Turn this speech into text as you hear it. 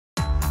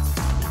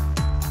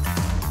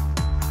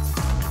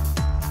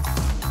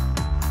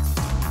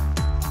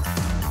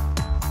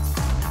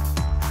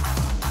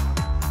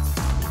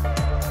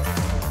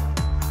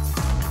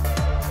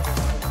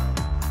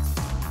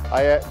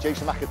Hiya,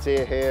 Jason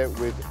McAteer here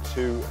with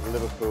two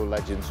Liverpool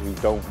legends who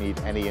don't need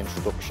any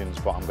introductions,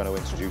 but I'm going to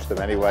introduce them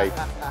anyway.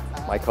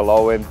 Michael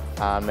Owen,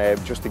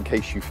 and just in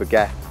case you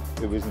forget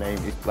who his name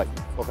is, like,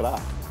 look at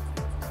that.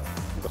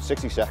 You've got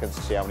 60 seconds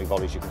to see how many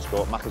volleys you can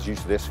score. Mac is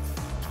used to this.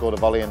 Scored a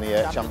volley in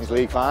the Champions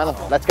League final.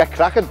 Let's get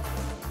cracking.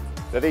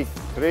 Ready?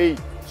 3,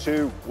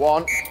 2,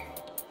 1.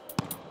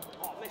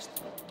 Oh, missed.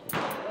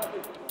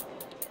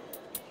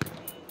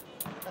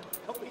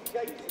 At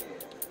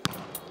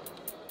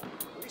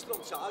least on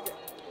target.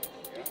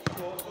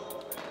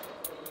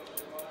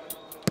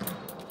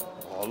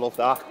 Oh, I love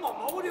that. Come on,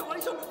 Mo, what are you?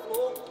 He's on the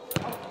floor.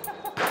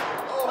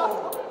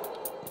 Oh.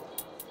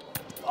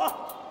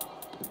 Oh.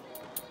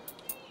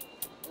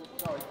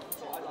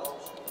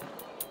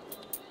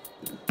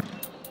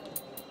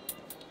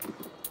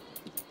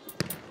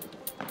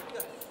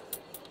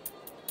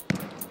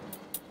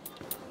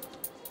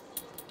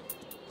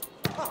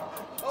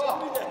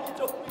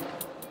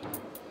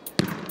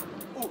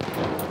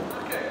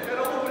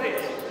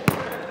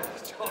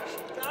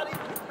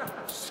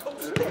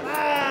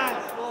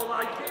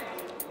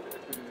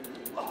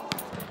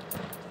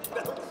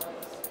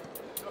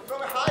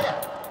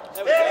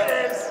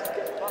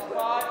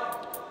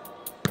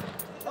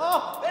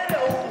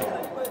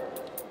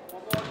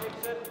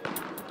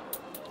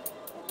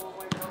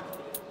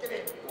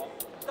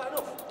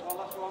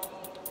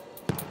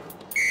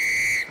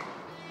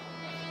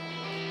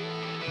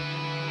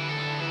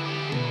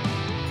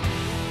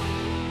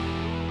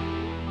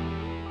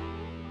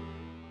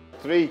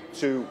 Three,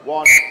 2,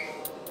 1. Is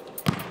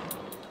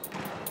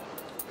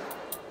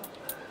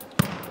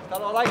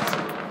that all right?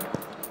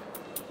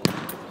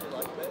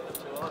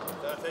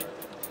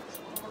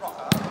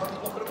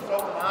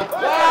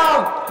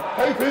 Wow!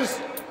 Papers!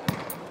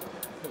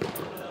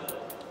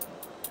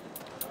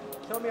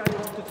 Tell me how you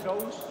want the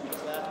throws.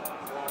 Is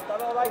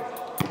that all right?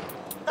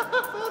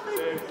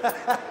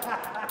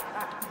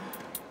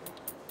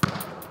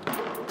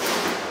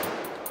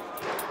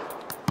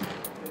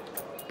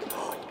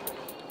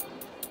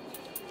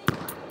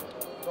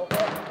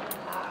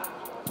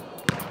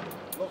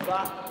 Love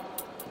that.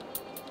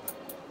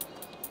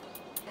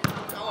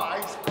 No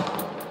eyes.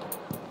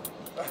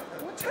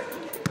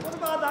 What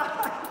about that?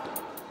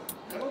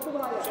 What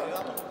about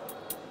that?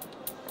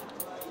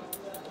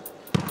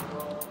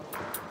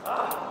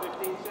 Ah,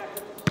 15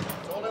 seconds.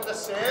 It's all in the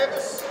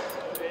service.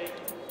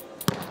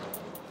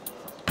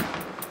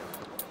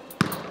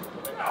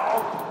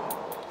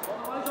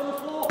 Eyes on the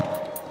floor.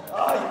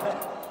 Oh, yeah.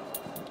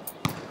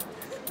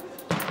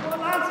 Come on,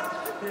 lads.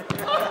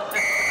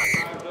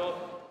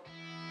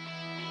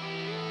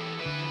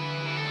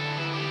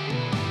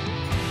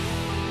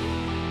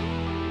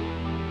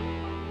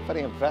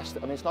 Very impressed. I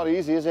mean, it's not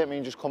easy, is it? I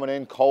mean, just coming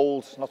in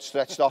cold, not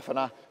stretched off and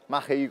that.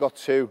 Mackie, you got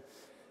 2.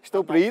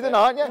 Still breathing,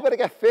 aren't you? You better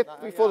get fit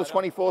before the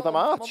 24th of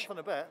March.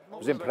 I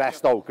was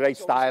impressed though, great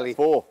style.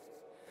 4.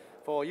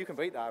 4, you can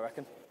beat that, I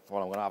reckon.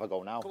 Well, I'm going to have a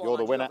go now. Come on, You're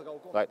the lads, winner. have a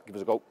go. Right, give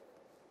us a go.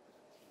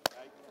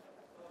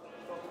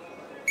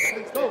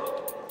 Let's go.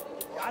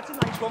 That's a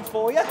nice one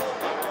for you.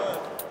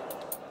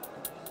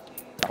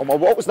 Oh, well,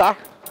 what was that?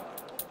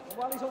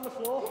 While he's on the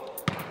floor.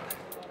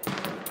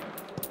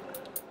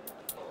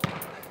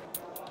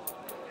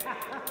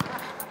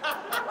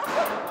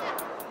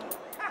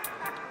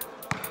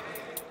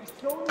 He's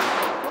throwing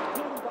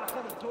back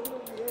and he's throwing it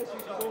in the air, so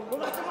he's going,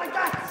 run at him like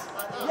that!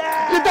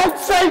 Yeah! You don't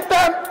save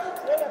them!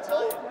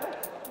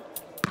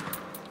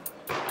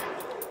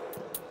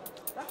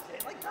 That's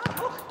it, like that,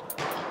 look!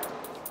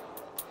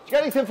 Did you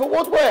get anything for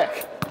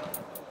woodwork?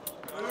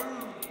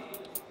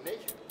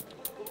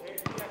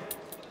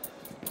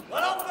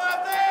 Well on, 30!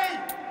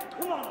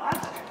 Come on,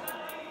 lads!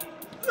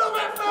 Look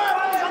at 30!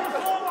 He's on the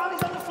floor, man,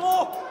 he's on the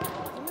floor!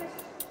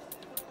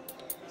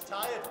 He's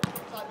tired.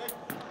 He's like me.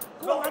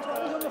 Come on, lads,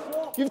 he's on the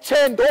floor. You've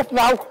turned up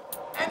now.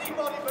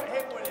 Anybody but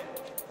him winning.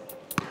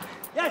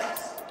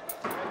 Yes!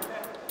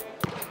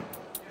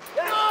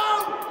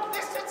 No!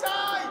 This is a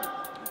tie!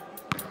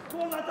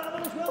 Come on, lad, that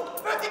one as well.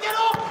 50, get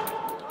up!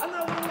 And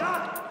now we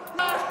are.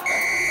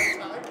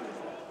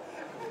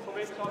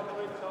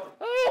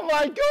 Oh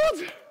my God!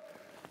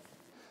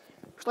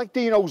 It's like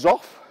Dino's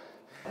off.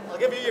 I'll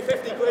give you your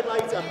 50 quid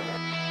later.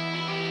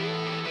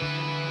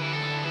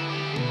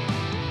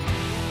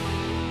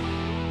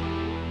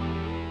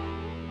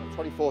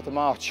 24th of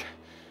March,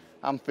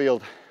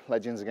 Anfield,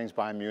 Legends against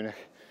Bayern Munich.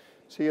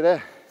 See you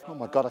there. Oh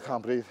my God, I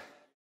can't breathe.